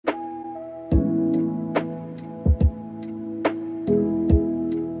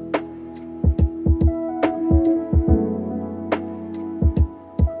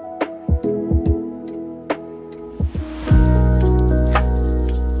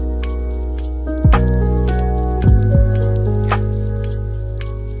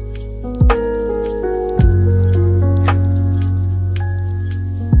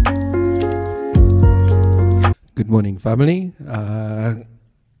family.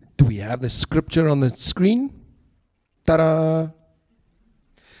 Do we have the scripture on the screen? Ta-da!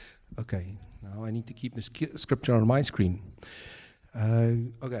 Okay, now I need to keep the scripture on my screen.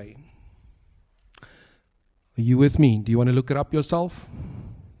 Okay. Are you with me? Do you want to look it up yourself?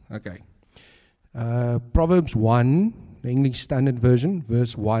 Okay. Proverbs 1, the English Standard Version,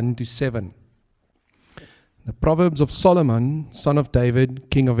 verse 1 to 7. The Proverbs of Solomon, son of David,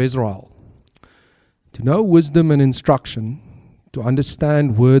 king of Israel. To know wisdom and instruction, to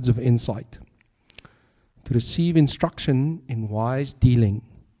understand words of insight, to receive instruction in wise dealing,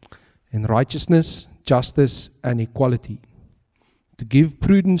 in righteousness, justice, and equality, to give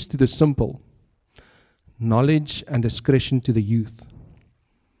prudence to the simple, knowledge and discretion to the youth.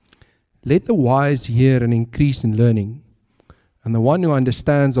 Let the wise hear and increase in learning, and the one who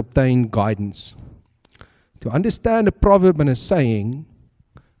understands obtain guidance. To understand a proverb and a saying,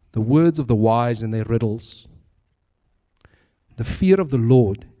 the words of the wise and their riddles. The fear of the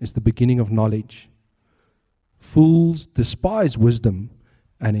Lord is the beginning of knowledge. Fools despise wisdom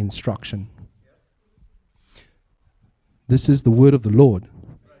and instruction. This is the word of the Lord.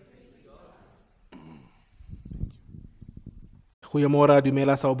 Goeiemôre,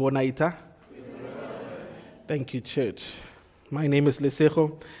 dumela sawubona ita. Thank you, church. My name is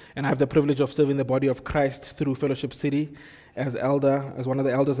Lesego, and I have the privilege of serving the body of Christ through Fellowship City as one of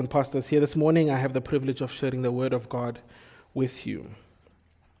the elders and pastors here this morning. I have the privilege of sharing the word of God with you.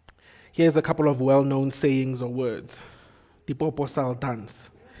 Here's a couple of well-known sayings or words. Dipopo sal dance.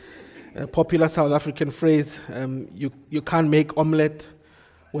 A popular South African phrase, you can't make omelette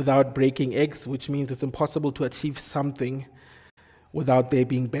without breaking eggs, which means it's impossible to achieve something without there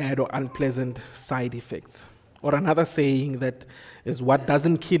being bad or unpleasant side effects. Or another saying that is, what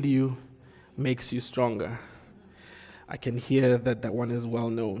doesn't kill you makes you stronger. I can hear that one is well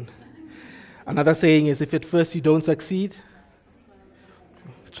known. Another saying is, if at first you don't succeed,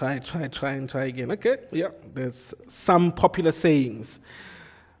 try again. Okay, yeah, there's some popular sayings.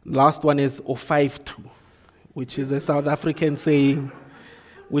 Last one is O52, which is a South African saying,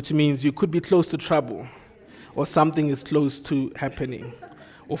 which means you could be close to trouble, or something is close to happening,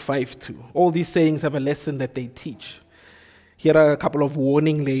 or 5-2. All these sayings have a lesson that they teach. Here are a couple of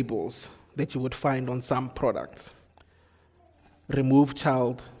warning labels that you would find on some products. Remove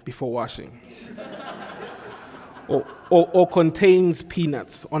child before washing. or contains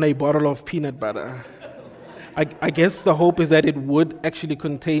peanuts on a bottle of peanut butter. I guess the hope is that it would actually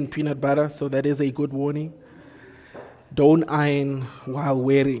contain peanut butter, so that is a good warning. Don't iron while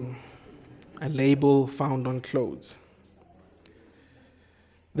wearing. A label found on clothes.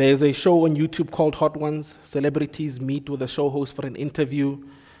 There's a show on YouTube called Hot Ones. Celebrities meet with a show host for an interview.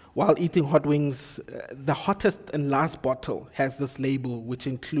 While eating hot wings, the hottest and last bottle has this label, which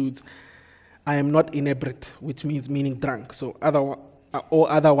includes, I am not inebriate, which meaning drunk, so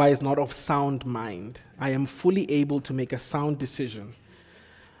otherwise not of sound mind. I am fully able to make a sound decision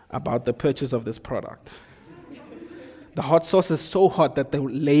about the purchase of this product. The hot sauce is so hot that the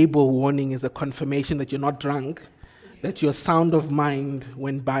label warning is a confirmation that you're not drunk, that you're sound of mind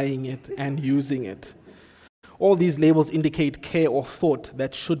when buying it and using it. All these labels indicate care or thought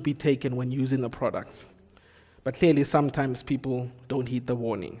that should be taken when using the products. But clearly, sometimes people don't heed the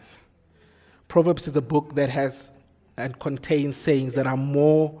warnings. Proverbs is a book that has and contains sayings that are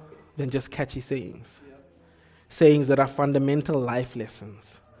more than just catchy sayings. Sayings that are fundamental life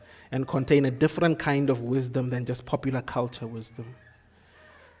lessons and contain a different kind of wisdom than just popular culture wisdom.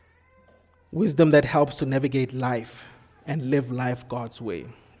 Wisdom that helps to navigate life and live life God's way.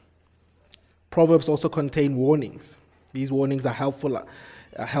 Proverbs also contain warnings. These warnings are helpful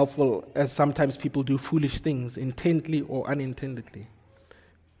as sometimes people do foolish things, intently or unintendedly,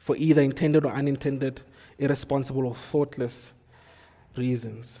 for either intended or unintended, irresponsible or thoughtless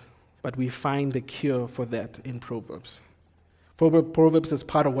reasons. But we find the cure for that in Proverbs. Proverbs is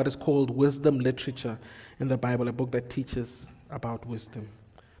part of what is called wisdom literature in the Bible, a book that teaches about wisdom.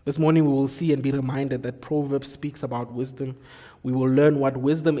 This morning we will see and be reminded that Proverbs speaks about wisdom. We will learn what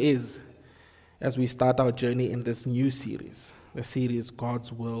wisdom is as we start our journey in this new series, the series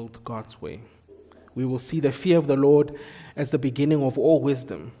God's World, God's Way. We will see the fear of the Lord as the beginning of all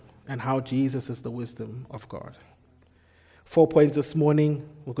wisdom and how Jesus is the wisdom of God. 4 points this morning.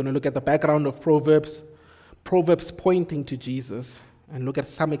 We're going to look at the background of Proverbs pointing to Jesus, and look at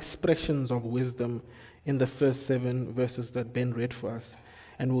some expressions of wisdom in the first 7 verses that Ben read for us.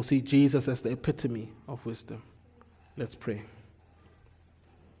 And we'll see Jesus as the epitome of wisdom. Let's pray.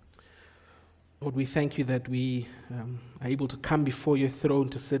 Lord, we thank you that we are able to come before your throne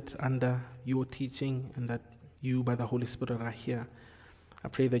to sit under your teaching, and that you, by the Holy Spirit, are here. I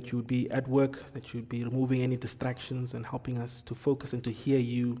pray that you would be at work, that you would be removing any distractions and helping us to focus and to hear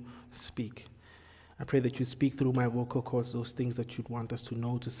you speak. I pray that you speak through my vocal cords those things that you'd want us to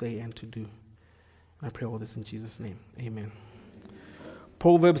know, to say, and to do. And I pray all this in Jesus' name. Amen.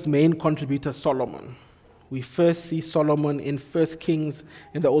 Proverbs' main contributor, Solomon. We first see Solomon in 1 Kings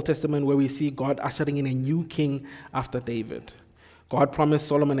in the Old Testament, where we see God ushering in a new king after David. God promised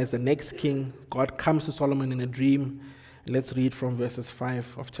Solomon as the next king. God comes to Solomon in a dream. Let's read from verses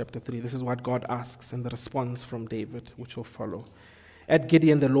 5 of chapter 3. This is what God asks and the response from David, which will follow. At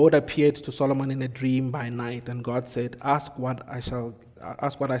Gideon, the Lord appeared to Solomon in a dream by night, and God said, Ask what I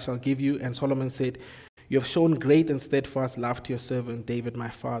shall give you. And Solomon said, You have shown great and steadfast love to your servant David, my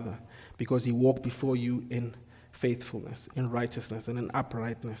father, because he walked before you in faithfulness, in righteousness, and in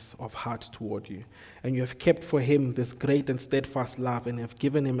uprightness of heart toward you. And you have kept for him this great and steadfast love, and have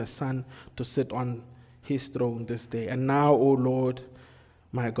given him a son to sit on his throne this day. And now, O Lord,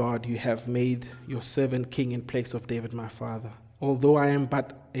 my God, you have made your servant king in place of David, my father. Although I am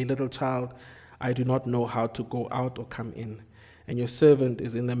but a little child, I do not know how to go out or come in. And your servant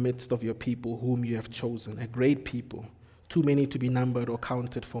is in the midst of your people, whom you have chosen, a great people, too many to be numbered or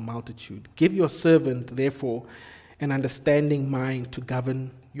counted for multitude. Give your servant, therefore, an understanding mind to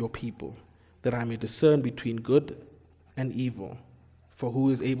govern your people, that I may discern between good and evil. For who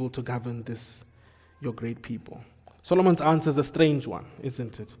is able to govern this, your great people? Solomon's answer is a strange one,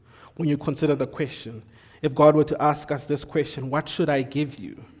 isn't it? When you consider the question, if God were to ask us this question, what should I give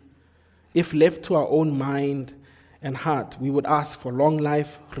you? If left to our own mind and heart, we would ask for long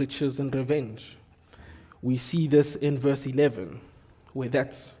life, riches, and revenge. We see this in verse 11, where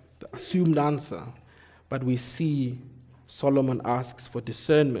that's the assumed answer, but we see Solomon asks for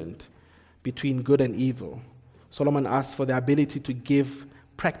discernment between good and evil. Solomon asks for the ability to give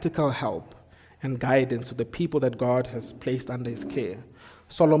practical help and guidance to the people that God has placed under his care.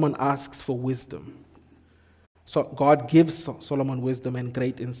 Solomon asks for wisdom. So God gives Solomon wisdom and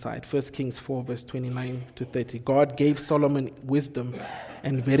great insight. 1 Kings 4, verse 29 to 30. God gave Solomon wisdom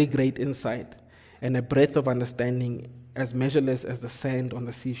and very great insight, and a breadth of understanding as measureless as the sand on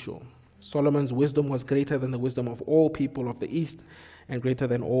the seashore. Solomon's wisdom was greater than the wisdom of all people of the East, and greater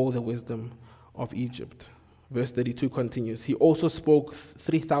than all the wisdom of Egypt. Verse 32 continues, he also spoke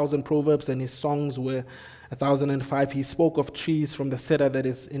 3,000 proverbs, and his songs were 1,005. He spoke of trees from the cedar that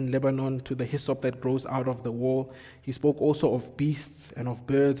is in Lebanon to the hyssop that grows out of the wall. He spoke also of beasts and of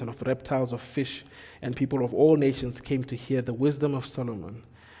birds and of reptiles, of fish, and people of all nations came to hear the wisdom of Solomon,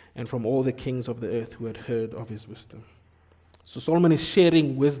 and from all the kings of the earth who had heard of his wisdom. So Solomon is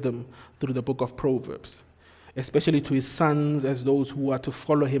sharing wisdom through the book of Proverbs, especially to his sons as those who are to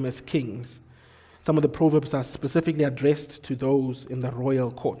follow him as kings. Some of the Proverbs are specifically addressed to those in the royal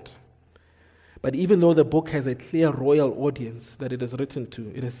court. But even though the book has a clear royal audience that it is written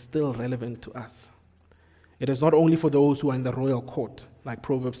to, it is still relevant to us. It is not only for those who are in the royal court, like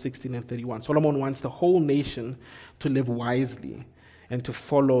Proverbs 16 and 31. Solomon wants the whole nation to live wisely and to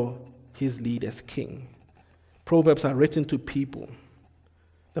follow his lead as king. Proverbs are written to people.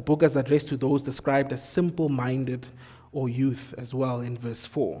 The book is addressed to those described as simple-minded or youth as well in verse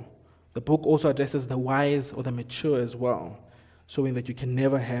 4. The book also addresses the wise or the mature as well, showing that you can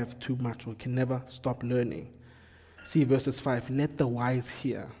never have too much or can never stop learning. See verses 5, let the wise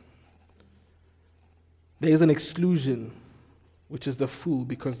hear. There is an exclusion, which is the fool,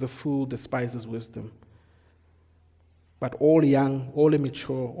 because the fool despises wisdom. But all young, all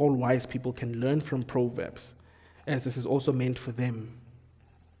immature, all wise people can learn from Proverbs, as this is also meant for them.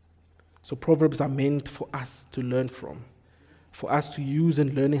 So Proverbs are meant for us to learn from, for us to use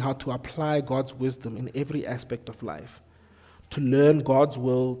in learning how to apply God's wisdom in every aspect of life, to learn God's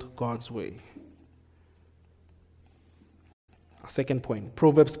world, God's way. Our second point,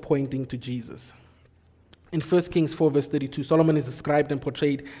 Proverbs pointing to Jesus. In 1 Kings 4, verse 32, Solomon is described and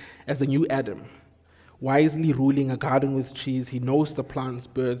portrayed as the new Adam, wisely ruling a garden with trees. He knows the plants,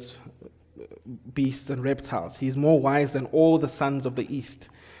 birds, beasts, and reptiles. He is more wise than all the sons of the East.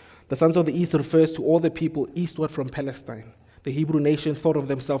 The sons of the East refers to all the people eastward from Palestine. The Hebrew nation thought of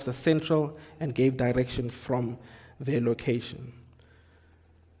themselves as central and gave direction from their location.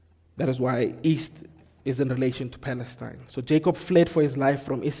 That is why east is in relation to Palestine. So Jacob fled for his life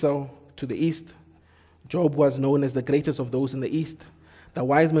from Esau to the east. Job was known as the greatest of those in the east. The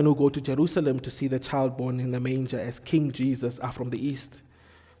wise men who go to Jerusalem to see the child born in the manger as King Jesus are from the east.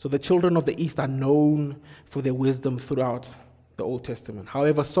 So the children of the east are known for their wisdom throughout the Old Testament.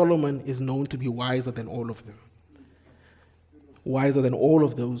 However, Solomon is known to be wiser than all of them. Wiser than all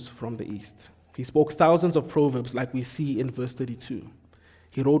of those from the east. He spoke thousands of proverbs like we see in verse 32.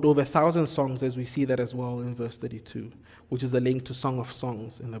 He wrote over 1,000 songs, as we see that as well in verse 32, which is a link to Song of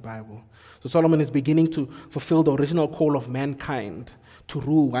Songs in the Bible. So Solomon is beginning to fulfill the original call of mankind to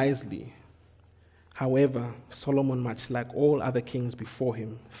rule wisely. However, Solomon, much like all other kings before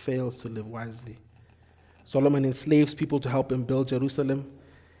him, fails to live wisely. Solomon enslaves people to help him build Jerusalem.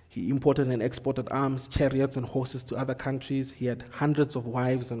 He imported and exported arms, chariots, and horses to other countries. He had hundreds of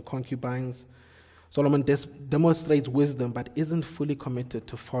wives and concubines. Solomon demonstrates wisdom, but isn't fully committed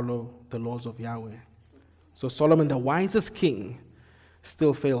to follow the laws of Yahweh. So Solomon, the wisest king,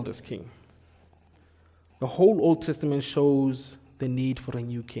 still failed as king. The whole Old Testament shows the need for a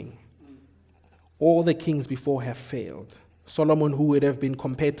new king. All the kings before have failed. Solomon, who would have been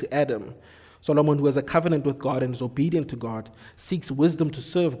compared to Adam, Solomon, who has a covenant with God and is obedient to God, seeks wisdom to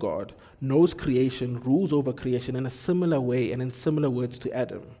serve God, knows creation, rules over creation in a similar way and in similar words to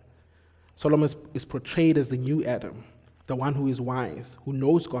Adam. Solomon is portrayed as the new Adam, the one who is wise, who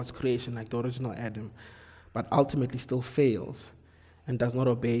knows God's creation like the original Adam, but ultimately still fails and does not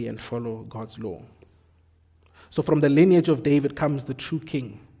obey and follow God's law. So from the lineage of David comes the true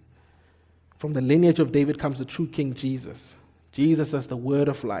king. From the lineage of David comes the true king, Jesus. Jesus as the word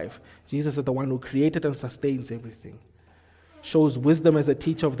of life. Jesus is the one who created and sustains everything. Shows wisdom as a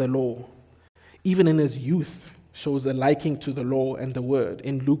teacher of the law. Even in his youth, shows a liking to the law and the word.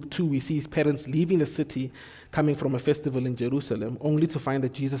 In Luke 2, we see his parents leaving the city, coming from a festival in Jerusalem, only to find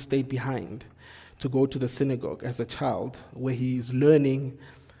that Jesus stayed behind to go to the synagogue as a child, where he is learning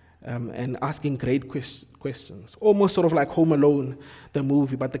and asking great questions. Almost sort of like Home Alone, the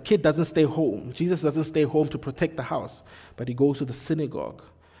movie, but the kid doesn't stay home. Jesus doesn't stay home to protect the house, but he goes to the synagogue,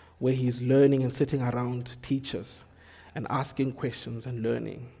 where he's learning and sitting around teachers and asking questions and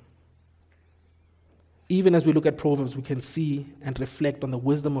learning. Even as we look at Proverbs, we can see and reflect on the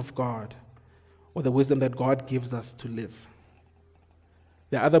wisdom of God, or the wisdom that God gives us to live.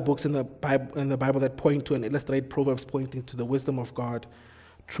 There are other books in the Bible that point to and illustrate Proverbs pointing to the wisdom of God,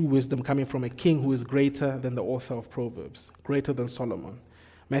 true wisdom coming from a king who is greater than the author of Proverbs, greater than Solomon.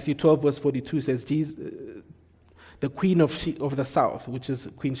 Matthew 12, verse 42 says, the queen of the south, which is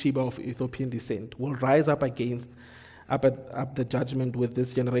Queen Sheba of Ethiopian descent, will rise up up the judgment with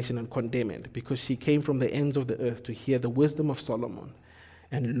this generation and condemn it, because she came from the ends of the earth to hear the wisdom of Solomon.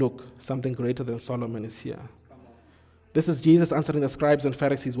 And look, something greater than Solomon is here. This is Jesus answering the scribes and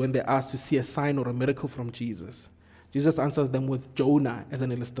Pharisees when they're asked to see a sign or a miracle from Jesus. Jesus answers them with Jonah as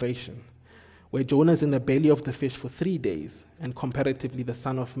an illustration, where Jonah is in the belly of the fish for 3 days, and comparatively the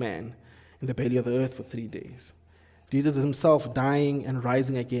Son of Man in the belly of the earth for 3 days. Jesus himself dying and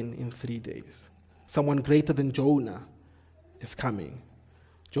rising again in 3 days. Someone greater than Jonah is coming.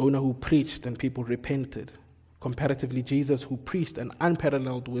 Jonah, who preached and people repented. Comparatively, Jesus, who preached an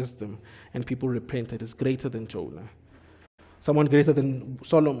unparalleled wisdom and people repented, is greater than Jonah. Someone greater than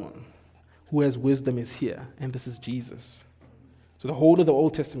Solomon, who has wisdom, is here, and this is Jesus. So the whole of the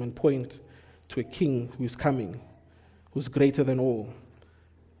Old Testament point to a king who is coming, who's greater than all,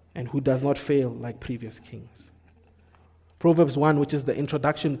 and who does not fail like previous kings. Proverbs 1, which is the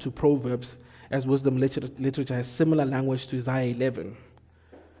introduction to Proverbs as wisdom literature, has similar language to Isaiah 11.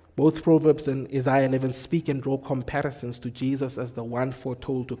 Both Proverbs and Isaiah 11 speak and draw comparisons to Jesus as the one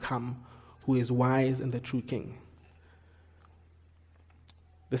foretold to come, who is wise and the true king.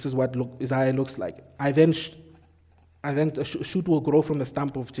 This is what Isaiah looks like. Then a shoot will grow from the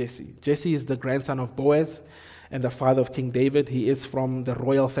stump of Jesse. Jesse is the grandson of Boaz and the father of King David. He is from the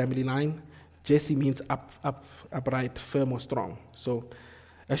royal family line. Jesse means upright, firm, or strong. So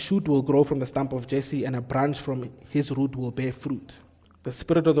a shoot will grow from the stump of Jesse, and a branch from his root will bear fruit. The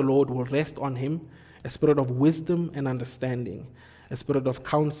Spirit of the Lord will rest on him, a spirit of wisdom and understanding, a spirit of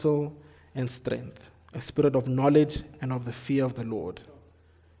counsel and strength, a spirit of knowledge and of the fear of the Lord.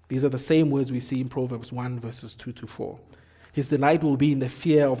 These are the same words we see in Proverbs 1, verses 2-4. His delight will be in the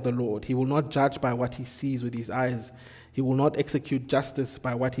fear of the Lord. He will not judge by what he sees with his eyes. He will not execute justice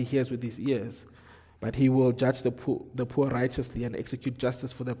by what he hears with his ears. But he will judge the poor righteously and execute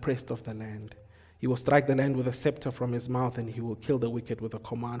justice for the oppressed of the land. He will strike the land with a scepter from his mouth, and he will kill the wicked with a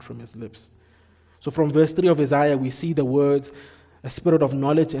command from his lips. So from verse 3 of Isaiah, we see the words, a spirit of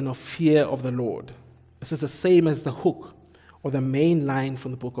knowledge and of fear of the Lord. This is the same as the hook or the main line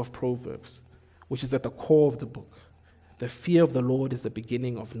from the book of Proverbs, which is at the core of the book. The fear of the Lord is the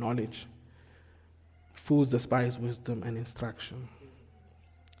beginning of knowledge. Fools despise wisdom and instruction.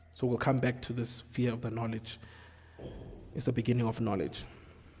 So we'll come back to this fear of the knowledge. It's the beginning of knowledge.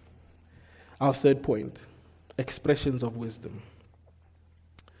 Our third point, expressions of wisdom.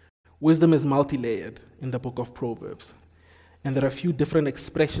 Wisdom is multi-layered in the book of Proverbs. And there are a few different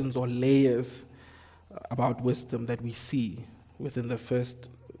expressions or layers about wisdom that we see within the first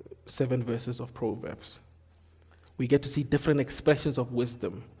 7 verses of Proverbs. We get to see different expressions of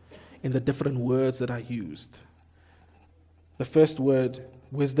wisdom in the different words that are used. The first word,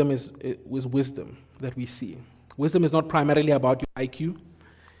 wisdom, is wisdom that we see. Wisdom is not primarily about your IQ.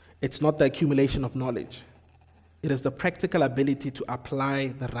 It's not the accumulation of knowledge. It is the practical ability to apply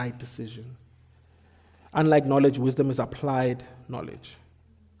the right decision. Unlike knowledge, wisdom is applied knowledge.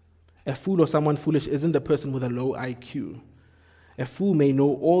 A fool or someone foolish isn't the person with a low IQ. A fool may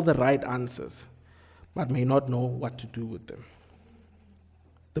know all the right answers, but may not know what to do with them.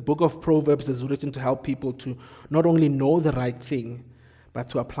 The book of Proverbs is written to help people to not only know the right thing, but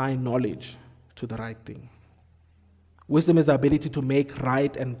to apply knowledge to the right thing. Wisdom is the ability to make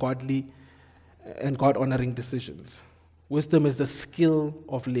right and godly and God-honoring decisions. Wisdom is the skill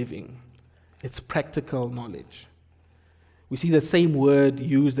of living. It's practical knowledge. We see the same word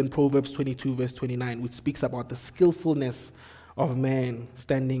used in Proverbs 22, verse 29, which speaks about the skillfulness of man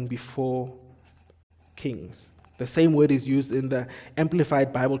standing before kings. The same word is used in the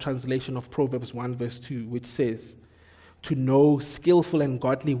Amplified Bible translation of Proverbs 1, verse 2, which says, to know skillful and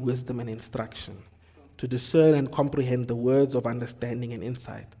godly wisdom and instruction, to discern and comprehend the words of understanding and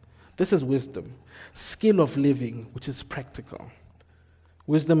insight. This is wisdom, skill of living, which is practical.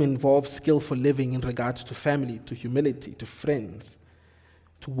 Wisdom involves skillful living in regards to family, to humility, to friends,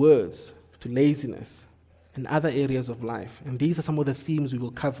 to words, to laziness, and other areas of life. And these are some of the themes we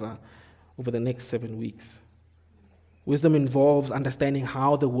will cover over the next 7 weeks. Wisdom involves understanding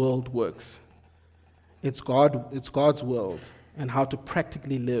how the world works. It's God's world, and how to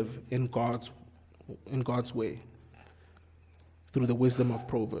practically live in God's way through the wisdom of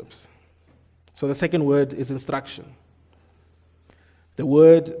Proverbs. So the second word is instruction. The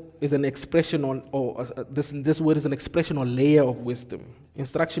word is an expression this word is an expression or layer of wisdom.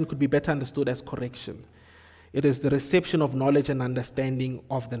 Instruction could be better understood as correction. It is the reception of knowledge and understanding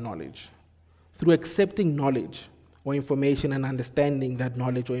of the knowledge. Through accepting knowledge or information and understanding that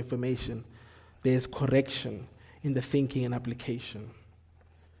knowledge or information, there is correction in the thinking and application.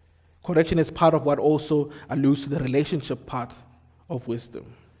 Correction is part of what also alludes to the relationship part of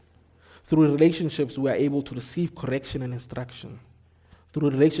wisdom. Through relationships, we are able to receive correction and instruction. Through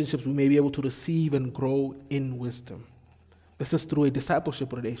relationships, we may be able to receive and grow in wisdom. This is through a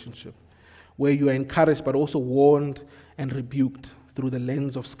discipleship relationship, where you are encouraged but also warned and rebuked through the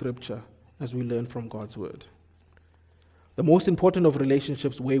lens of Scripture as we learn from God's Word. The most important of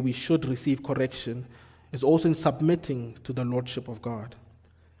relationships where we should receive correction is also in submitting to the Lordship of God.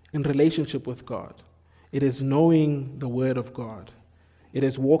 In relationship with God, it is knowing the Word of God. It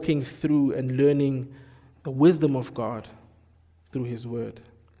is walking through and learning the wisdom of God through His Word.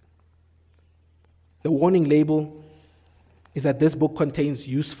 The warning label is that this book contains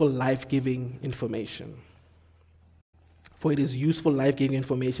useful, life-giving information. For it is useful, life-giving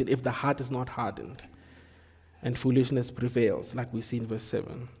information if the heart is not hardened and foolishness prevails, like we see in verse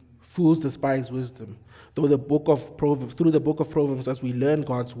 7. Fools despise wisdom. Through the book of Proverbs, as we learn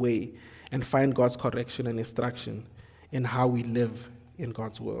God's way and find God's correction and instruction in how we live in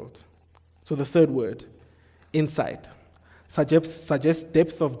God's world. So the third word, insight, suggests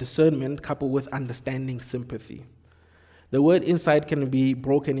depth of discernment coupled with understanding sympathy. The word insight can be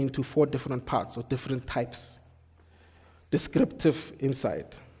broken into 4 different parts or different types. Descriptive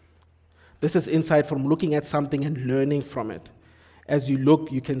insight. This is insight from looking at something and learning from it. As you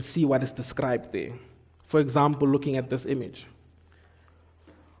look, you can see what is described there. For example, looking at this image.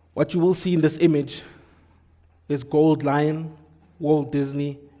 What you will see in this image is Gold Lion, Walt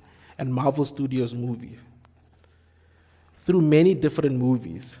Disney, and Marvel Studios movie. Through many different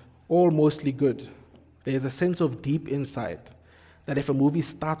movies, all mostly good, there is a sense of deep insight that if a movie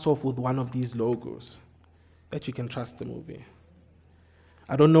starts off with one of these logos, that you can trust the movie.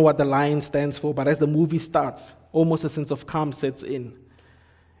 I don't know what the lion stands for, but as the movie starts, almost a sense of calm sets in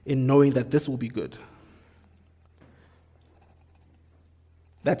knowing that this will be good.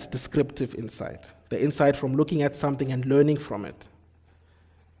 That's descriptive insight, the insight from looking at something and learning from it.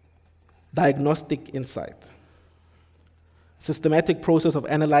 Diagnostic insight, systematic process of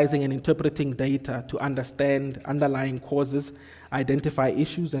analyzing and interpreting data to understand underlying causes, identify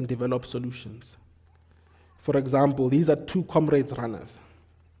issues, and develop solutions. For example, these are 2 comrades runners.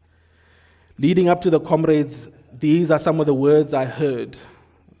 Leading up to the comrades, these are some of the words I heard,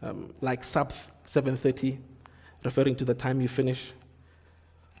 like sub 7:30, referring to the time you finish,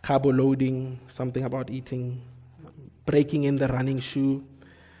 carbo loading, something about eating, breaking in the running shoe,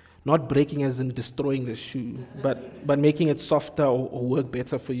 not breaking as in destroying the shoe, but making it softer or work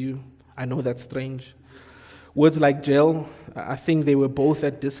better for you. I know that's strange. Words like gel, I think they were both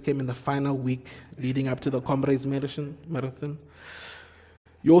at Discam in the final week leading up to the Comrades Marathon.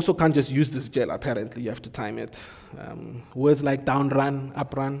 You also can't just use this gel, apparently, you have to time it. Words like down run,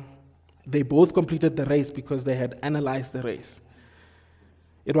 up run, they both completed the race because they had analyzed the race.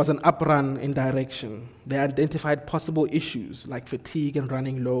 It was an up run in direction. They identified possible issues like fatigue and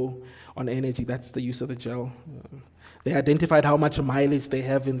running low on energy. That's the use of the gel. They identified how much mileage they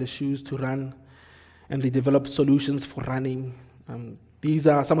have in the shoes to run, and they developed solutions for running. These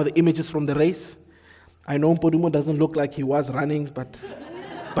are some of the images from the race. I know Mpodumo doesn't look like he was running, but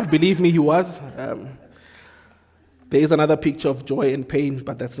believe me, he was. There is another picture of joy and pain,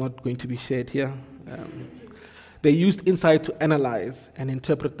 but that's not going to be shared here. They used insight to analyze and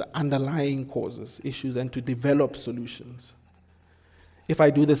interpret the underlying causes, issues, and to develop solutions. If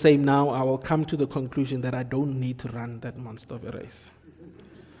I do the same now, I will come to the conclusion that I don't need to run that monster of a race.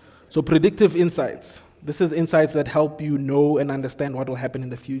 So predictive insights. This is insights that help you know and understand what will happen in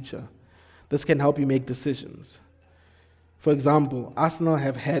the future. This can help you make decisions. For example, Arsenal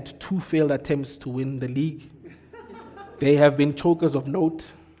have had 2 failed attempts to win the league. They have been chokers of note.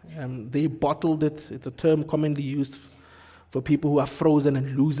 They bottled it. It's a term commonly used for people who are frozen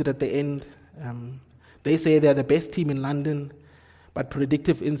and lose it at the end. They say they're the best team in London, but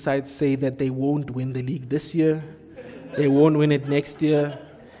predictive insights say that they won't win the league this year, they won't win it next year,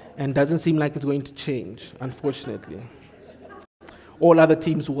 and doesn't seem like it's going to change, unfortunately. All other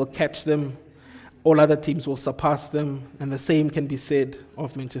teams will catch them, all other teams will surpass them, and the same can be said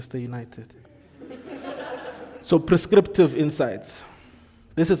of Manchester United. So prescriptive insights.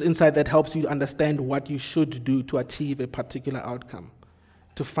 This is insight that helps you understand what you should do to achieve a particular outcome,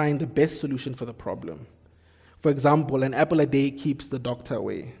 to find the best solution for the problem. For example, an apple a day keeps the doctor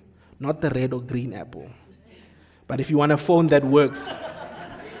away, not the red or green apple. But if you want a phone that works,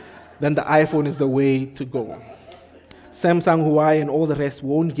 then the iPhone is the way to go. Samsung, Huawei, and all the rest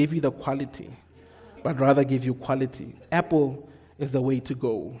won't give you the quality, but rather give you quality. Apple is the way to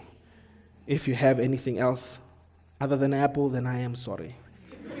go. If you have anything else other than Apple, then I am sorry.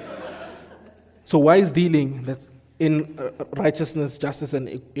 So wise dealing, that's in righteousness, justice,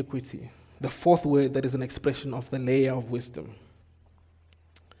 and equity. The fourth word that is an expression of the layer of wisdom.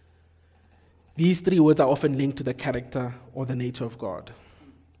 These 3 words are often linked to the character or the nature of God.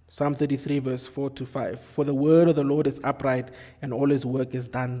 Psalm 33, verse 4-5. For the word of the Lord is upright, and all his work is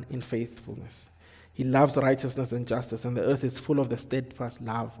done in faithfulness. He loves righteousness and justice, and the earth is full of the steadfast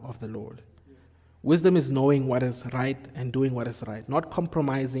love of the Lord. Wisdom is knowing what is right and doing what is right, not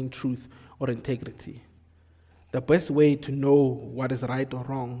compromising truth or integrity. The best way to know what is right or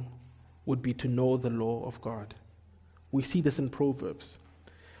wrong would be to know the law of God. We see this in Proverbs.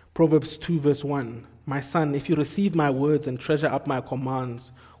 Proverbs 2, verse 1. My son, if you receive my words and treasure up my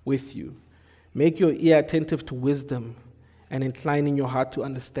commands with you, make your ear attentive to wisdom and inclining your heart to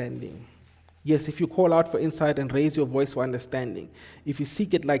understanding. Yes, if you call out for insight and raise your voice for understanding, if you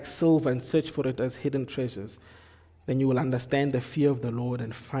seek it like silver and search for it as hidden treasures, then you will understand the fear of the Lord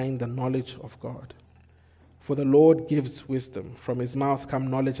and find the knowledge of God. For the Lord gives wisdom. From his mouth come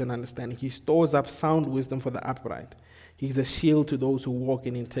knowledge and understanding. He stores up sound wisdom for the upright. He is a shield to those who walk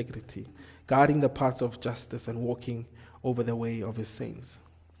in integrity, guarding the paths of justice and walking over the way of his saints.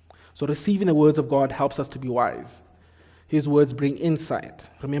 So receiving the words of God helps us to be wise. His words bring insight.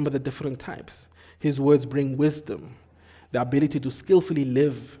 Remember the different types. His words bring wisdom, the ability to skillfully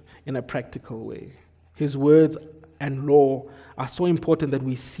live in a practical way. His words and law are so important that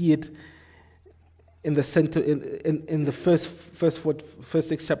we see it in the center, in the first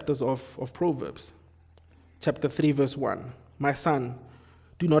 6 chapters of Proverbs. Chapter 3, verse 1. My son,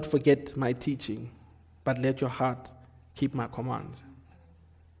 do not forget my teaching, but let your heart keep my commands.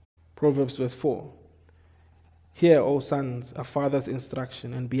 Proverbs verse 4. Hear, O sons, a father's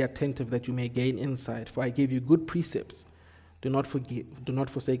instruction, and be attentive that you may gain insight, for I give you good precepts. Do not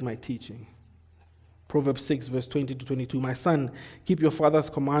forsake my teaching. Proverbs 6, verse 20-22. My son, keep your father's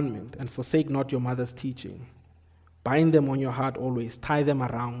commandment, and forsake not your mother's teaching. Bind them on your heart always, tie them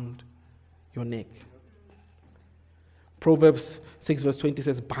around your neck. Proverbs 6, verse 20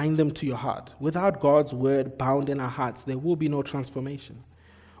 says, bind them to your heart. Without God's word bound in our hearts, there will be no transformation.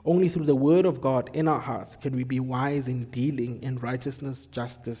 Only through the word of God in our hearts can we be wise in dealing in righteousness,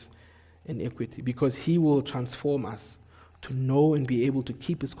 justice, and equity, because he will transform us to know and be able to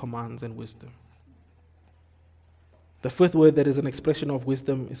keep his commands and wisdom. The fifth word that is an expression of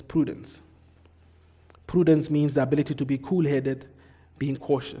wisdom is prudence. Prudence means the ability to be cool-headed, being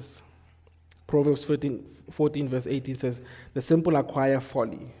cautious. Proverbs 14 verse 18 says, the simple acquire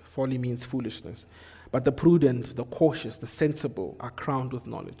folly. Folly means foolishness. But the prudent, the cautious, the sensible are crowned with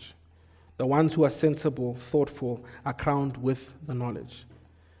knowledge. The ones who are sensible, thoughtful, are crowned with the knowledge.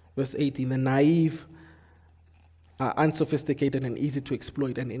 Verse 18, the naive are unsophisticated and easy to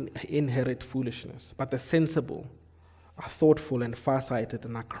exploit and inherit foolishness. But the sensible are thoughtful and farsighted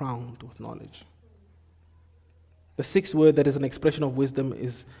and are crowned with knowledge. The sixth word that is an expression of wisdom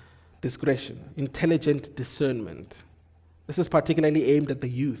is discretion, intelligent discernment. This is particularly aimed at the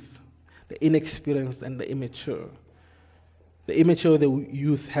youth, the inexperienced and the immature. The immature, the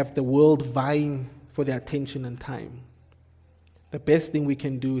youth, have the world vying for their attention and time. The best thing we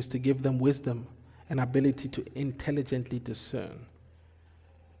can do is to give them wisdom and ability to intelligently discern.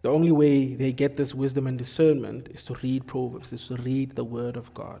 The only way they get this wisdom and discernment is to read Proverbs, is to read the Word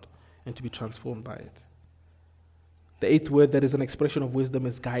of God and to be transformed by it. The eighth word that is an expression of wisdom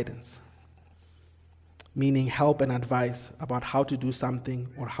is guidance, meaning help and advice about how to do something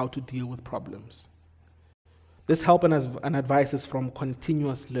or how to deal with problems. This help and advice is from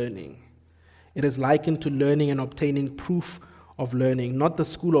continuous learning. It is likened to learning and obtaining proof of learning, not the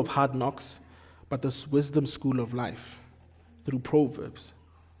school of hard knocks, but the wisdom school of life through Proverbs.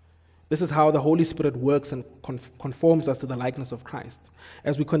 This is how the Holy Spirit works and conforms us to the likeness of Christ.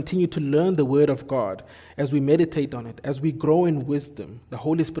 As we continue to learn the Word of God, as we meditate on it, as we grow in wisdom, the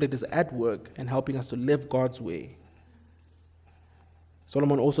Holy Spirit is at work and helping us to live God's way.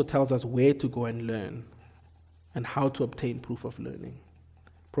 Solomon also tells us where to go and learn and how to obtain proof of learning.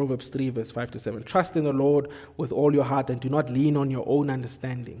 Proverbs 3, verse 5 to 7. Trust in the Lord with all your heart and do not lean on your own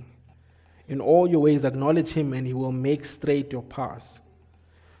understanding. In all your ways acknowledge him and he will make straight your paths.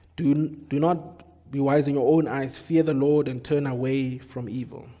 Do not be wise in your own eyes. Fear the Lord and turn away from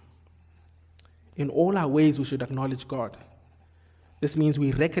evil. In all our ways we should acknowledge God. This means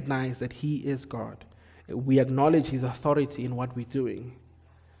we recognize that he is God. We acknowledge his authority in what we're doing.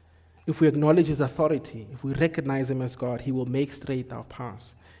 If we acknowledge his authority, if we recognize him as God, he will make straight our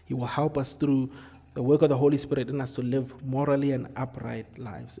paths. He will help us through the work of the Holy Spirit in us to live morally and upright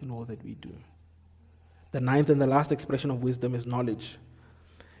lives in all that we do. The ninth and the last expression of wisdom is knowledge,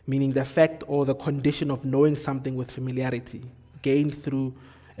 meaning the fact or the condition of knowing something with familiarity, gained through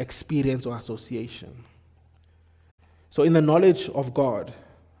experience or association. So in the knowledge of God,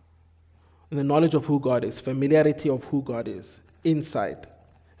 in the knowledge of who God is, familiarity of who God is, insight.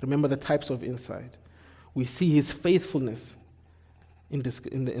 Remember the types of insight. We see his faithfulness in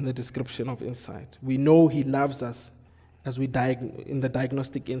the description of insight. We know he loves us as we in the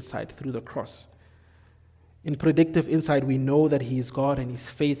diagnostic insight through the cross. In predictive insight, we know that he is God and he's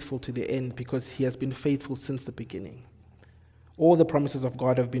faithful to the end because he has been faithful since the beginning. All the promises of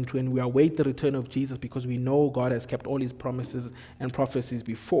God have been true, and we await the return of Jesus because we know God has kept all his promises and prophecies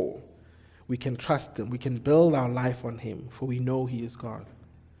before. We can trust him. We can build our life on him, for we know he is God.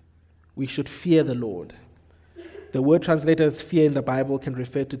 We should fear the Lord. The word translated as fear in the Bible can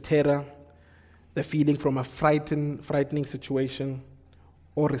refer to terror, the feeling from a frightening situation,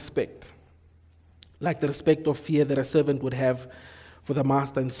 or respect. Like the respect or fear that a servant would have for the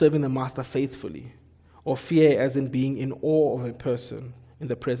master and serving the master faithfully, or fear as in being in awe of a person in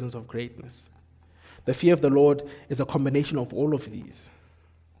the presence of greatness. The fear of the Lord is a combination of all of these.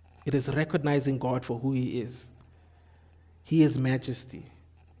 It is recognizing God for who he is. He is majesty,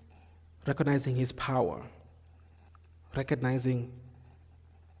 recognizing his power, recognizing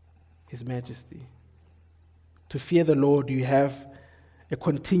his majesty. To fear the Lord, you have a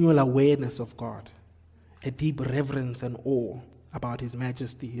continual awareness of God, a deep reverence and awe about his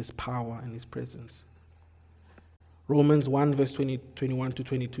majesty, his power, and his presence. Romans 1 verse 21 to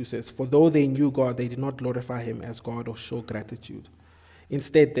 22 says, "For though they knew God, they did not glorify him as God or show gratitude.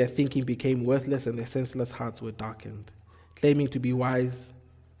 Instead, their thinking became worthless and their senseless hearts were darkened. Claiming to be wise,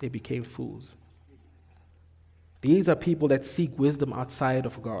 they became fools." These are people that seek wisdom outside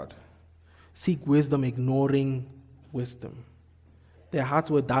of God, seek wisdom ignoring wisdom. Their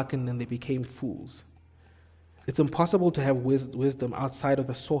hearts were darkened and they became fools. It's impossible to have wisdom outside of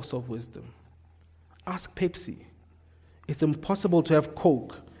the source of wisdom. Ask Pepsi. It's impossible to have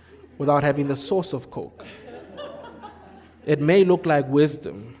Coke without having the source of Coke. It may look like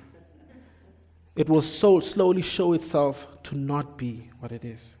wisdom. It will so slowly show itself to not be what it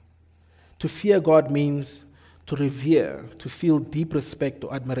is. To fear God means to revere, to feel deep respect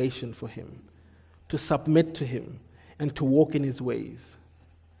or admiration for him, to submit to him, and to walk in his ways.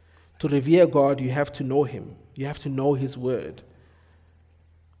 To revere God, you have to know him. You have to know his word.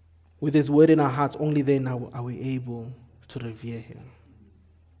 With his word in our hearts, only then are we able to revere him.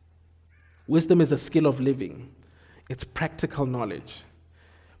 Wisdom is a skill of living. It's practical knowledge.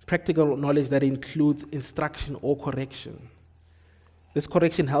 Practical knowledge that includes instruction or correction. This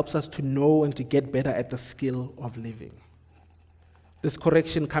correction helps us to know and to get better at the skill of living. This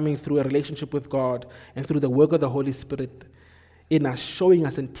correction coming through a relationship with God and through the work of the Holy Spirit in us, showing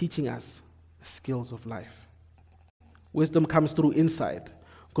us and teaching us skills of life. Wisdom comes through insight,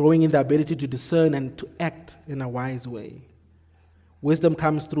 growing in the ability to discern and to act in a wise way. Wisdom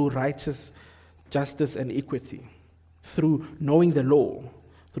comes through righteous justice and equity, through knowing the law,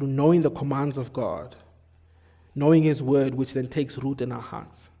 through knowing the commands of God, knowing His word, which then takes root in our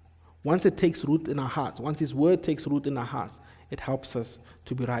hearts. Once it takes root in our hearts, once His word takes root in our hearts, it helps us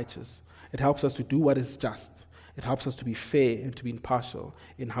to be righteous. It helps us to do what is just. It helps us to be fair and to be impartial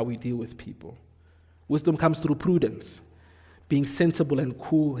in how we deal with people. Wisdom comes through prudence, being sensible and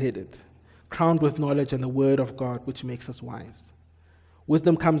cool-headed, crowned with knowledge and the word of God, which makes us wise.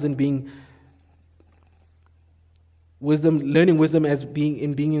 Wisdom comes in learning wisdom as being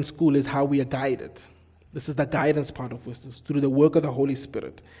in school is how we are guided. This is the guidance part of wisdom, through the work of the Holy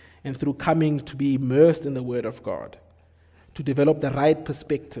Spirit and through coming to be immersed in the word of God, to develop the right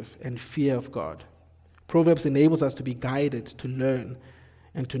perspective and fear of God. Proverbs enables us to be guided, to learn,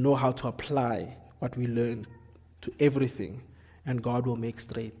 and to know how to apply what we learn to everything, and God will make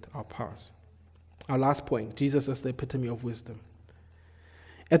straight our paths. Our last point, Jesus is the epitome of wisdom.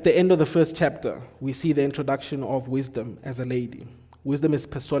 At the end of the first chapter, we see the introduction of wisdom as a lady. Wisdom is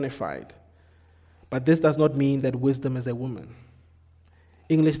personified, but this does not mean that wisdom is a woman.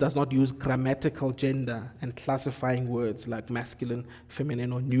 English does not use grammatical gender and classifying words like masculine,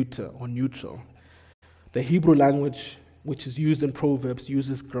 feminine, or neuter or neutral. The Hebrew language, which is used in Proverbs,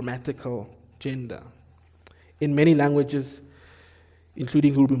 uses grammatical gender. In many languages,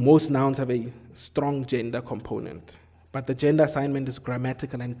 including Hebrew, most nouns have a strong gender component, but the gender assignment is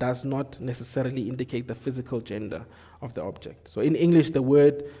grammatical and does not necessarily indicate the physical gender of the object. So in English, the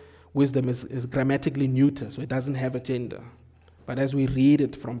word wisdom is grammatically neuter, so it doesn't have a gender. But as we read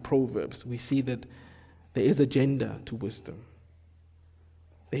it from Proverbs, we see that there is a gender to wisdom.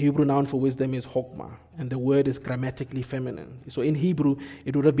 The Hebrew noun for wisdom is chokmah, and the word is grammatically feminine. So in Hebrew,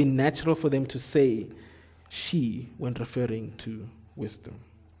 it would have been natural for them to say she when referring to wisdom.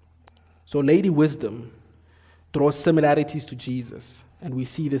 So Lady Wisdom draws similarities to Jesus, and we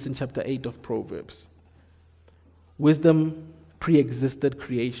see this in chapter 8 of Proverbs. Wisdom pre-existed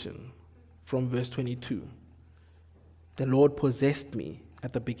creation from verse 22. The Lord possessed me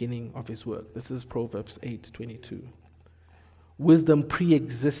at the beginning of His work. This is Proverbs 8:22. Wisdom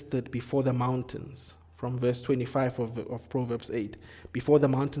pre-existed before the mountains, from verse 25 of Proverbs 8, before the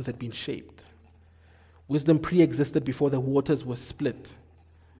mountains had been shaped. Wisdom pre-existed before the waters were split,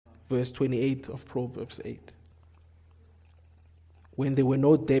 verse 28 of Proverbs 8. When there were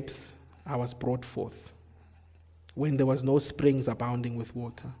no depths, I was brought forth. When there was no springs abounding with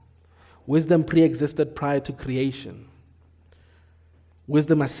water. Wisdom pre-existed prior to creation.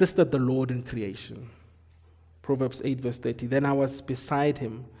 Wisdom assisted the Lord in creation. Proverbs 8 verse 30. Then I was beside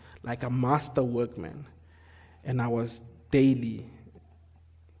Him like a master workman, and I was daily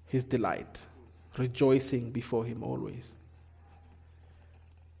His delight, rejoicing before Him always.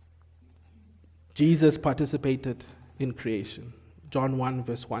 Jesus participated in creation. John 1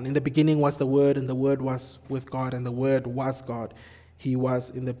 verse 1. In the beginning was the Word, and the Word was with God, and the Word was God. He was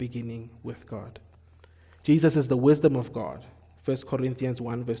in the beginning with God. Jesus is the wisdom of God. 1 Corinthians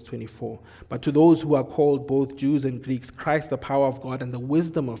 1 verse 24. But to those who are called both Jews and Greeks, Christ the power of God and the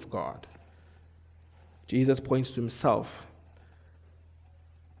wisdom of God. Jesus points to Himself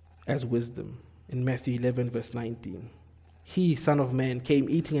as wisdom in Matthew 11 verse 19. He, Son of Man, came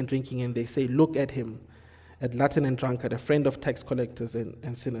eating and drinking, and they say, look at Him, a glutton and drunkard, a friend of tax collectors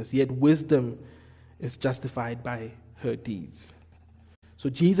and sinners. Yet wisdom is justified by her deeds.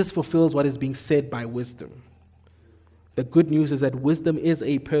 So Jesus fulfills what is being said by wisdom. The good news is that wisdom is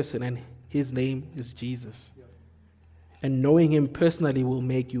a person, and His name is Jesus. And knowing Him personally will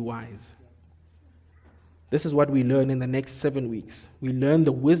make you wise. This is what we learn in the next 7 weeks. We learn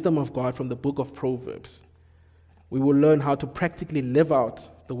the wisdom of God from the book of Proverbs. We will learn how to practically live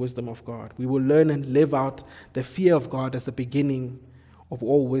out the wisdom of God. We will learn and live out the fear of God as the beginning of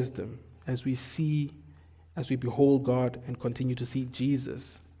all wisdom, as we behold God and continue to see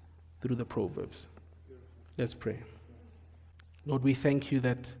Jesus through the Proverbs. Let's pray. Lord, we thank You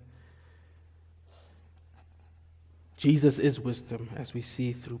that Jesus is wisdom, as we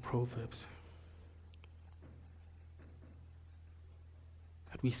see through Proverbs.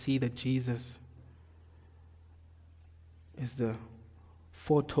 That we see that Jesus is the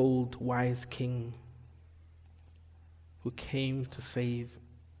foretold wise King who came to save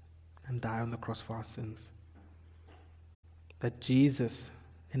and die on the cross for our sins. That Jesus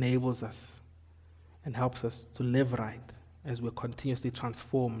enables us and helps us to live right as we're continuously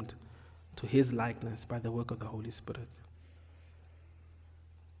transformed to His likeness by the work of the Holy Spirit.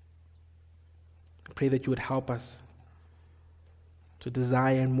 I pray that you would help us to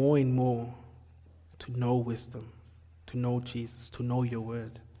desire more and more to know wisdom, to know Jesus, to know your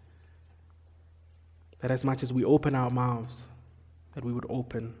word. That as much as we open our mouths, that we would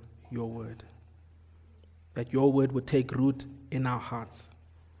open your word. That your word would take root in our hearts.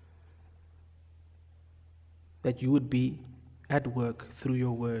 That you would be at work through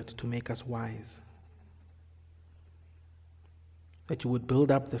your word to make us wise. That you would build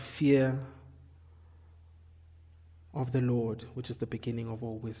up the fear of the Lord, which is the beginning of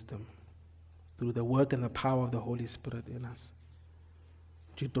all wisdom, through the work and the power of the Holy Spirit in us.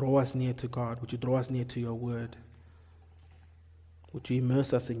 Would you draw us near to God? Would you draw us near to your word? Would you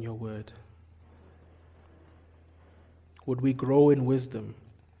immerse us in your word? Would we grow in wisdom,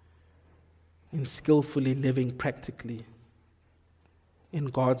 in skillfully living practically in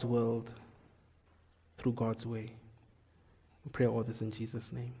God's world, through God's way? We pray all this in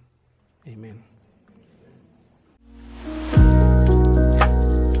Jesus' name. Amen.